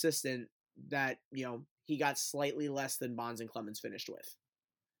pretty consistent that, he got slightly less than Bonds and Clemens finished with.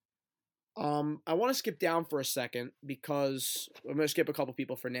 I want to skip down for a second because I'm going to skip a couple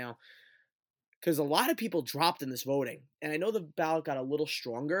people for now because a lot of people dropped in this voting. And I know the ballot got a little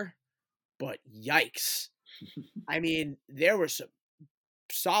stronger, but yikes. I mean, there were some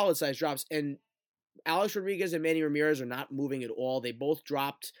solid size drops, and Alex Rodriguez and Manny Ramirez are not moving at all. They both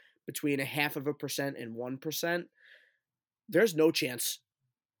dropped between 0.5% and 1%. There's no chance.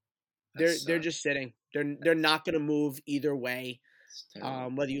 They're just sitting. They're not going to move either way.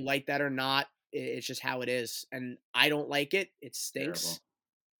 Whether you like that or not, it's just how it is. And I don't like it. It stinks. Terrible.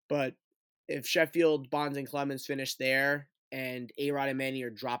 But if Sheffield, Bonds, and Clemens finish there and A-Rod and Manny are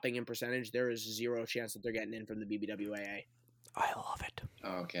dropping in percentage, there is zero chance that they're getting in from the BBWAA. I love it.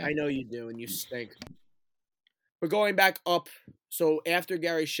 Okay. I know you do, and you stink. We're going back up. So after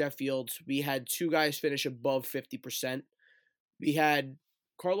Gary Sheffield, we had two guys finish above 50%. We had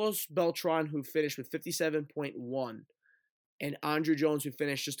Carlos Beltran, who finished with 57.1, and Andrew Jones, who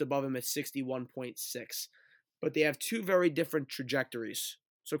finished just above him at 61.6. But they have two very different trajectories.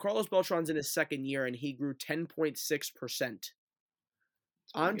 So Carlos Beltran's in his second year, and he grew 10.6%.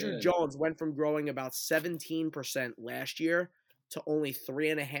 Andrew Jones went from growing about 17% last year to only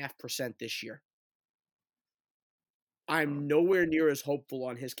 3.5% this year. I'm nowhere near as hopeful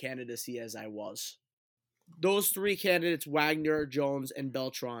on his candidacy as I was. Those three candidates, Wagner, Jones, and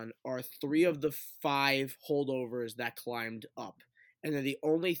Beltran, are three of the 5 holdovers that climbed up. And they're the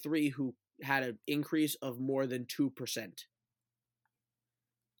only 3 who had an increase of more than 2%.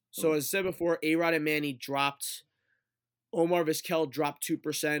 So as I said before, A-Rod and Manny dropped. Omar Vizquel dropped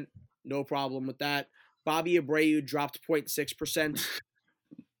 2%. No problem with that. Bobby Abreu dropped 0.6%.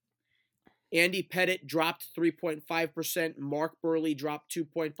 Andy Pettit dropped 3.5%. Mark Burley dropped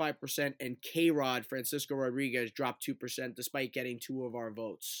 2.5%. And K-Rod, Francisco Rodriguez, dropped 2% despite getting 2 of our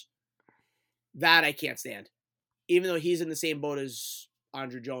votes. That I can't stand. Even though he's in the same boat as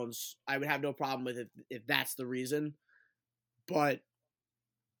Andrew Jones, I would have no problem with it if that's the reason. But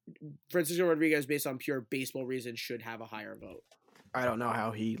Francisco Rodriguez, based on pure baseball reasons, should have a higher vote. I don't know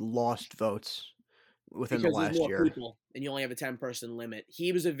how he lost votes within because the last there's more year. people, and you only have a 10-person limit.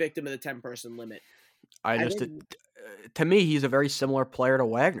 He was a victim of the 10-person limit. To me, he's a very similar player to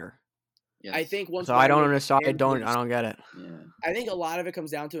Wagner. Yes. I think once. So I don't understand. I don't get it. Yeah. I think a lot of it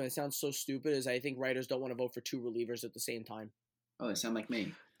comes down to, and it sounds so stupid, is I think writers don't want to vote for 2 relievers at the same time. Oh, they sound like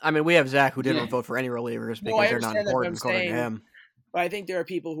me. I mean, we have Zach who didn't vote for any relievers because they're not important according to him. But I think there are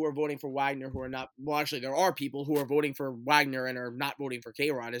people who are voting for Wagner who are not. Well, actually, there are people who are voting for Wagner and are not voting for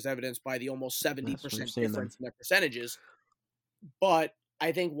K-Rod, as evidenced by the almost 70% difference in their percentages. But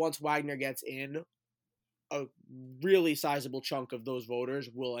I think once Wagner gets in, a really sizable chunk of those voters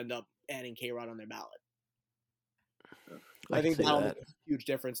will end up adding K-Rod on their ballot. I think that'll make a huge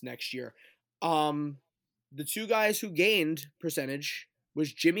difference next year. The 2 guys who gained percentage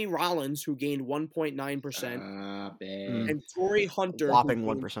was Jimmy Rollins, who gained 1.9%, and Torrey Hunter, whopping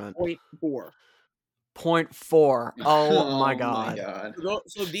 1%. 0.4. 0.4. Oh my god.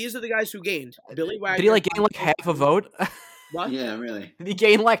 So these are the guys who gained. Billy Wagner. Did he gain half a vote? What? Yeah, really. Did he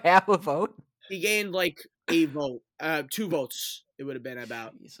gain half a vote? He gained a vote. 2 votes. It would have been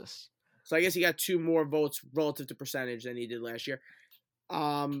about. Jesus. So I guess he got 2 more votes relative to percentage than he did last year.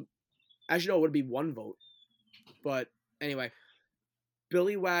 Actually, no, it would be 1 vote. But anyway,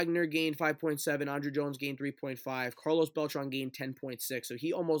 Billy Wagner gained 5.7. Andrew Jones gained 3.5. Carlos Beltran gained 10.6. So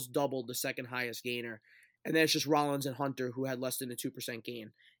he almost doubled the second highest gainer. And then it's just Rollins and Hunter who had less than a 2%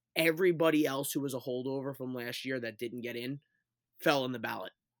 gain. Everybody else who was a holdover from last year that didn't get in fell in the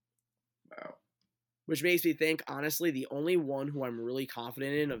ballot. Wow. Which makes me think, honestly, the only one who I'm really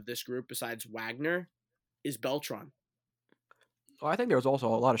confident in of this group besides Wagner is Beltran. Well, I think there was also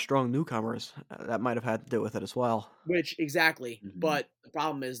a lot of strong newcomers that might have had to do with it as well. Which, exactly. Mm-hmm. But the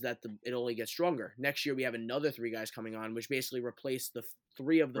problem is that it only gets stronger. Next year, we have another 3 guys coming on, which basically replace the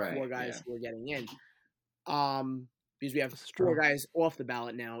 3 of the 4 guys who are getting in. Because we have 4 guys off the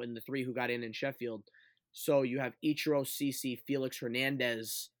ballot now in the 3 who got in Sheffield. So you have Ichiro Cece, Felix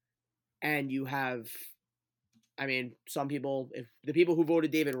Hernandez, and you have, some people, if the people who voted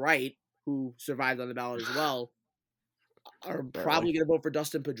David Wright, who survived on the ballot as well, are probably going to vote for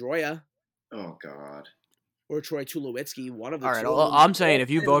Dustin Pedroia. Oh, God. or Troy Tulowitzki, one of the All right, two. well, I'm saying if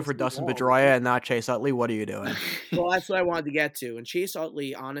you vote for Too Dustin long. Pedroia and not Chase Utley, what are you doing? Well, that's what I wanted to get to. And Chase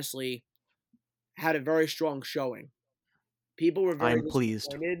Utley, honestly, had a very strong showing. People were very I'm pleased.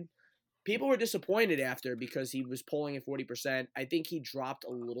 disappointed. People were disappointed after because he was polling at 40%. I think he dropped a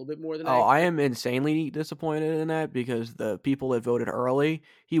little bit more than I am insanely disappointed in that because the people that voted early,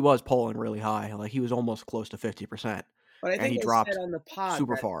 he was polling really high. Like he was almost close to 50%. But I and think he I dropped said on the pod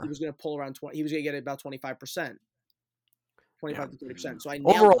super that far. he was going to pull around 20. He was going to get about 25%. 25 to 30%. So I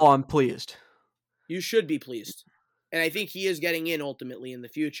nailed Overall, it. I'm pleased. You should be pleased. And I think he is getting in ultimately in the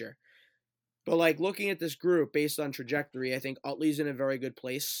future. But like looking at this group based on trajectory, I think Utley's in a very good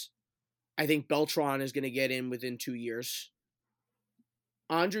place. I think Beltran is going to get in within 2 years.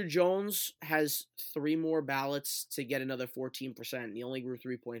 Andrew Jones has 3 more ballots to get another 14%. He only grew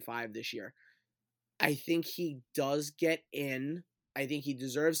 3.5 this year. I think he does get in. I think he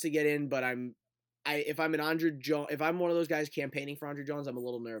deserves to get in, but if I'm an Andrew Jones, if I'm one of those guys campaigning for Andrew Jones, I'm a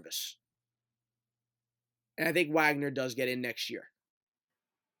little nervous. And I think Wagner does get in next year.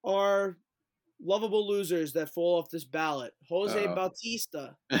 Our lovable losers that fall off this ballot: Jose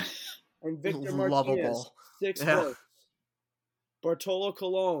Bautista and Victor Martinez, Lovable. 6 votes. Bartolo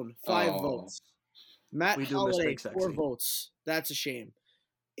Colon, 5 votes. Matt We do Holliday, miss Big 4 Sexy. votes. That's a shame.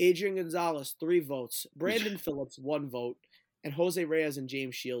 Adrian Gonzalez, 3 votes. Brandon Phillips, 1 vote. And Jose Reyes and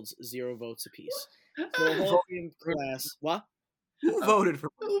James Shields, 0 votes apiece. So a Hall of Fame class. What? Who voted for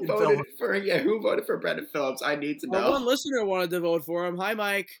Who Brandon voted for Brandon Phillips? I need to know. One listener wanted to vote for him. Hi,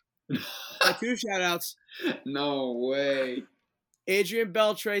 Mike. Got 2 shout-outs. No way. Adrian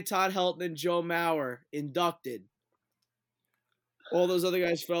Beltre, Todd Helton, and Joe Mauer inducted. All those other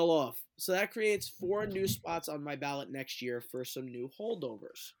guys fell off. So that creates 4 new spots on my ballot next year for some new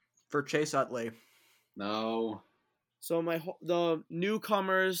holdovers. For Chase Utley. No. So the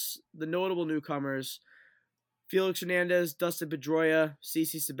newcomers, the notable newcomers: Felix Hernandez, Dustin Pedroia,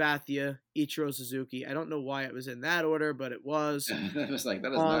 CC Sabathia, Ichiro Suzuki. I don't know why it was in that order, but it was. That is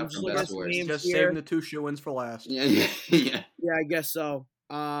not from best to worst. Just saving the 2 shoo-ins for last. Yeah. Yeah, I guess so.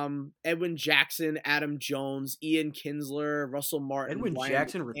 Edwin Jackson, Adam Jones, Ian Kinsler, Russell Martin. Edwin Ryan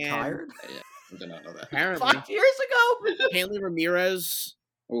Jackson McCann. retired? Yeah, I did not know that. Apparently. 5 years ago? Hanley Ramirez.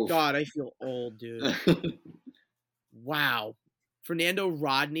 Oof. God, I feel old, dude. Wow. Fernando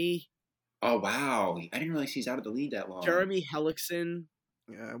Rodney. Oh, wow. I didn't realize he's out of the league that long. Jeremy Hellickson.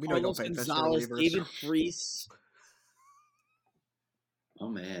 Yeah, we know you don't Carlos pay attention to Gonzalez, relievers. David Freese. Oh,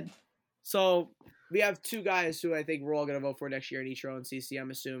 man. So we have 2 guys who I think we're all going to vote for next year in Ichiro and CC,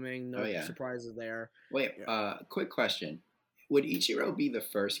 I'm assuming. No surprises there. Wait, quick question. Would Ichiro be the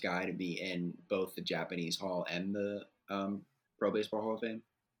first guy to be in both the Japanese Hall and the Pro Baseball Hall of Fame?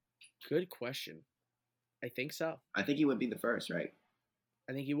 Good question. I think so. I think he would be the first, right?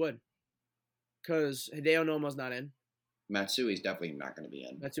 I think he would. Because Hideo Noma's not in. Matsui's definitely not going to be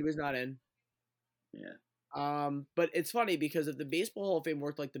in. Matsui's not in. Yeah. But it's funny because if the Baseball Hall of Fame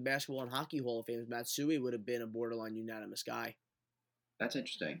worked like the Basketball and Hockey Hall of Fame, Matsui would have been a borderline unanimous guy. That's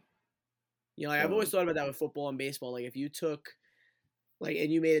interesting. You know, I've always thought about that with football and baseball. Like, if you took,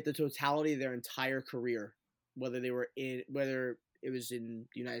 and you made it the totality of their entire career, whether it was in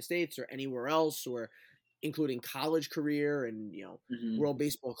the United States or anywhere else, or including college career and, World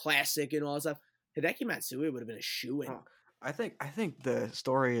Baseball Classic and all that stuff, Hideki Matsui would have been a shoo-in. Oh, I think the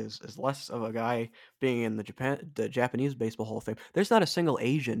story is less of a guy being in the Japanese Baseball Hall of Fame. There's not a single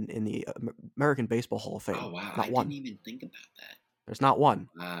Asian in the American Baseball Hall of Fame. Oh, wow. Not I one. didn't even think about that. There's not one.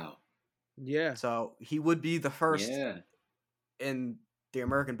 Wow. Yeah. So he would be the first Yeah. in the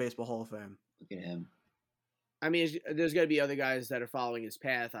American Baseball Hall of Fame. Look at him. I mean, there's going to be other guys that are following his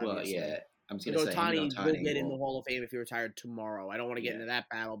path, obviously. Well, yeah. I'm just going to say Ohtani will get in the Hall of Fame if he retired tomorrow. I don't want to get into that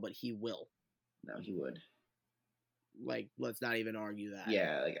battle, but he will. No, he would. Let's not even argue that.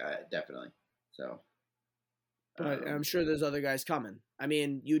 Yeah, definitely. So. But I'm sure there's other guys coming. I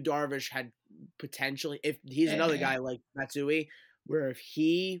mean, Yu Darvish had potentially, if he's another guy like Matsui, where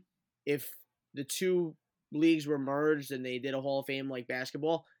if the 2 leagues were merged and they did a Hall of Fame like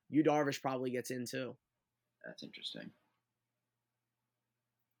basketball, Yu Darvish probably gets in too. That's interesting.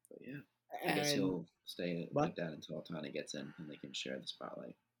 But yeah, I guess he'll stay like that until Ohtani gets in and they can share the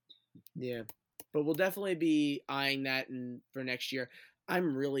spotlight. Yeah, but we'll definitely be eyeing that for next year.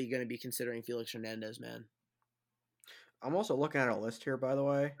 I'm really going to be considering Felix Hernandez, man. I'm also looking at a list here, by the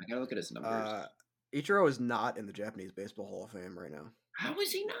way. I gotta look at his numbers. Ichiro is not in the Japanese Baseball Hall of Fame right now. How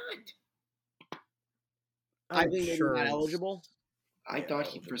is he not? I think he's not eligible. I thought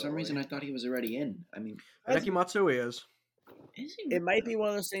for some reason I thought he was already in. I mean, Hideki Matsui is. Is he? It might be one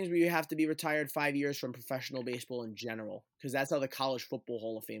of those things where you have to be retired 5 years from professional baseball in general, because that's how the College Football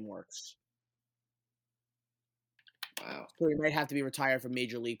Hall of Fame works. Wow. So he might have to be retired from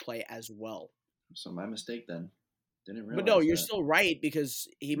Major League play as well. So my mistake then. Didn't realize. But no, you're that. still right because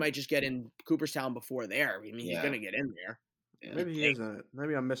he might just get in Cooperstown before there. I mean, he's going to get in there. Yeah. Maybe he isn't.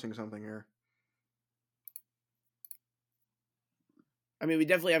 Maybe I'm missing something here. I mean, we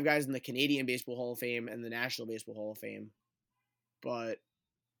definitely have guys in the Canadian Baseball Hall of Fame and the National Baseball Hall of Fame, but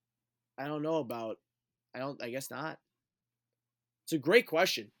I don't know about. I guess not. It's a great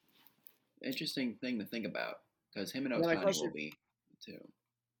question. Interesting thing to think about because him and Now, my Ohtani question- will be too.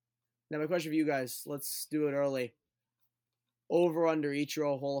 Now, my question for you guys, let's do it early. Over under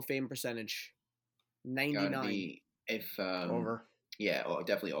Ichiro Hall of Fame percentage, Gotta 99. be if Over. Yeah,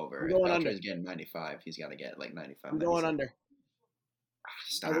 definitely over. I'm If going under. Beltran's getting 95, he's got to get like 95. I'm going 96. under.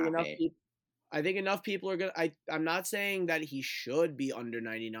 Stop I think enough. it. I think enough people are gonna. I'm not saying that he should be under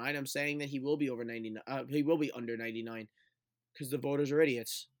 99. I'm saying that he will be over 99. He will be under 99 because the voters are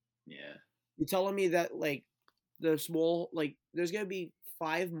idiots. Yeah. You're telling me that like the small like there's gonna be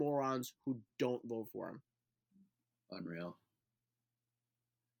 5 morons who don't vote for him, Unreal.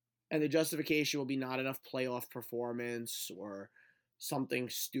 and the justification will be not enough playoff performance or something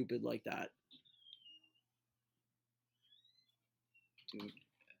stupid like that. Dude,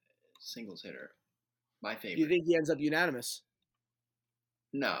 singles hitter. My Do you favorite. think he ends up unanimous?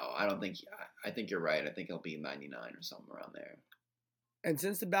 No, I don't think. I think you're right. I think he'll be 99 or something around there. And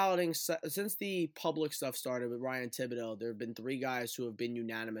since the public stuff started with Ryan Thibodeau, there have been 3 guys who have been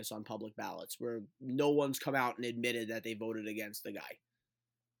unanimous on public ballots where no one's come out and admitted that they voted against the guy.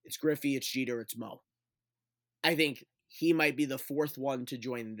 It's Griffey, it's Jeter, it's Mo. I think he might be the 4th one to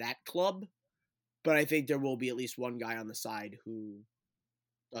join that club, but I think there will be at least one guy on the side who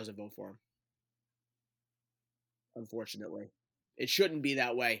doesn't vote for him. Unfortunately. It shouldn't be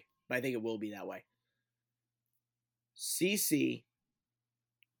that way, but I think it will be that way. CC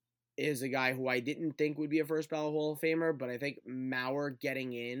is a guy who I didn't think would be a first ballot Hall of Famer, but I think Mauer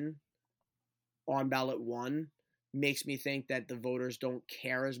getting in on ballot 1 makes me think that the voters don't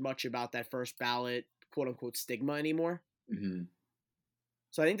care as much about that first ballot quote unquote stigma anymore. Mm-hmm.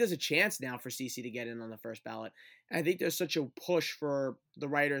 So I think there's a chance now for CC to get in on the first ballot. And I think there's such a push for the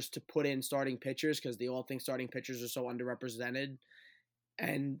writers to put in starting pitchers because they all think starting pitchers are so underrepresented.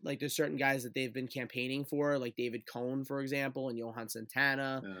 And like there's certain guys that they've been campaigning for, like David Cohn, for example, and Johan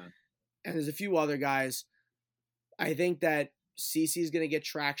Santana. And there's a few other guys. I think that CC is going to get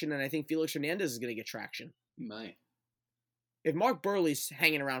traction, and I think Felix Hernandez is going to get traction. He might. If Mark Burley's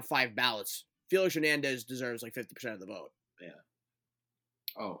hanging around 5 ballots, Felix Hernandez deserves like 50% of the vote. Yeah.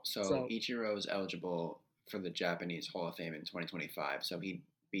 Oh, so Ichiro's eligible for the Japanese Hall of Fame in 2025, so he'd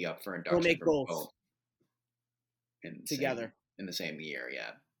be up for induction make for both together in the same year.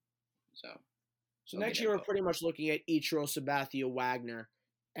 Yeah. So next year we're pretty much looking at Ichiro, Sabathia, Wagner.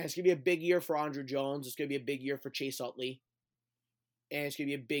 And it's going to be a big year for Andruw Jones. It's going to be a big year for Chase Utley. And it's going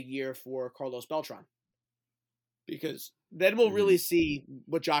to be a big year for Carlos Beltran. Because then we'll really see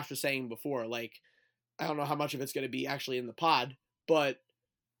what Josh was saying before. Like, I don't know how much of it's going to be actually in the pod, but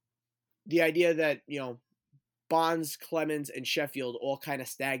the idea that, Bonds, Clemens, and Sheffield all kind of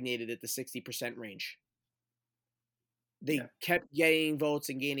stagnated at the 60% range. They kept gaining votes,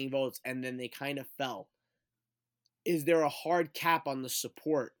 and then they kind of fell. Is there a hard cap on the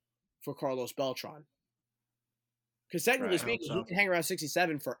support for Carlos Beltran? Because technically speaking, he can hang around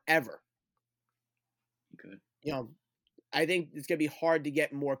 67 forever. Good. I think it's going to be hard to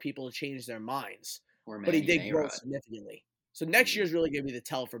get more people to change their minds. But he did grow significantly. So next year is really going to be the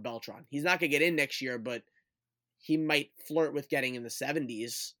tell for Beltran. He's not going to get in next year, but he might flirt with getting in the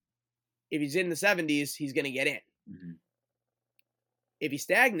 70s. If he's in the 70s, he's going to get in. Mm-hmm. If he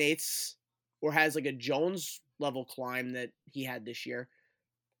stagnates or has like a Jones level climb that he had this year,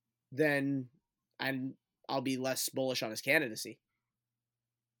 then I'll be less bullish on his candidacy.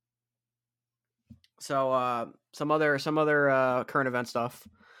 So some other current event stuff.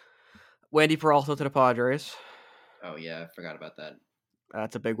 Wandy Peralta to the Padres. Oh yeah, I forgot about that.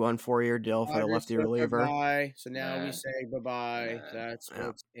 That's a big one. 4-year deal for the lefty reliever. Bye. So now we say bye-bye. That's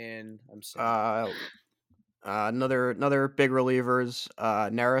what's in. I'm sorry. Another big relievers.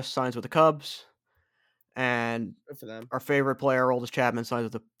 Neris signs with the Cubs. And good for them. Our favorite player, Aroldis Chapman, signs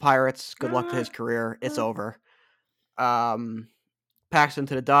with the Pirates. Good luck to his career. It's over. Paxton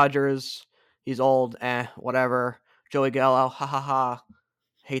to the Dodgers. He's old. Whatever. Joey Gallo. Ha ha ha.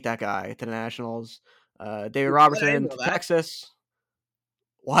 Hate that guy. To the Nationals. David Robertson to Texas.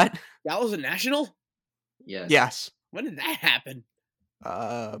 What? Gallo's a National? Yes. When did that happen?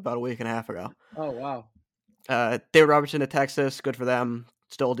 About a week and a half ago. Oh, wow. David Robertson to Texas. Good for them.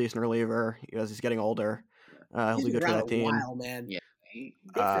 Still a decent reliever because he's getting older. He'll be good for that team. Wow, man. Yeah. Good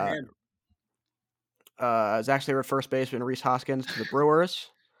for Zach Stewart, first baseman, Rhys Hoskins to the Brewers.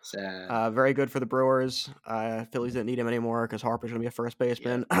 Sad. Very good for the Brewers. Phillies didn't need him anymore because Harper's going to be a first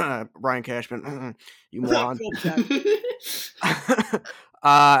baseman. Yeah. Brian Cashman, you moron.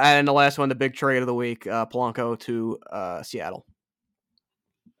 And the last one, the big trade of the week, Polanco to Seattle.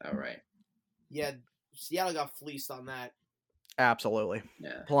 All right. Yeah, Seattle got fleeced on that. Absolutely.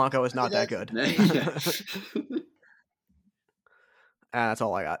 Yeah. Polanco is not that good. And that's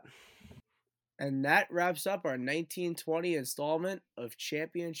all I got. And that wraps up our 1920 installment of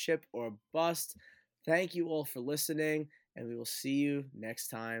Championship or Bust. Thank you all for listening, and we will see you next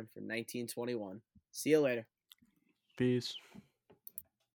time for 1921. See you later. Peace.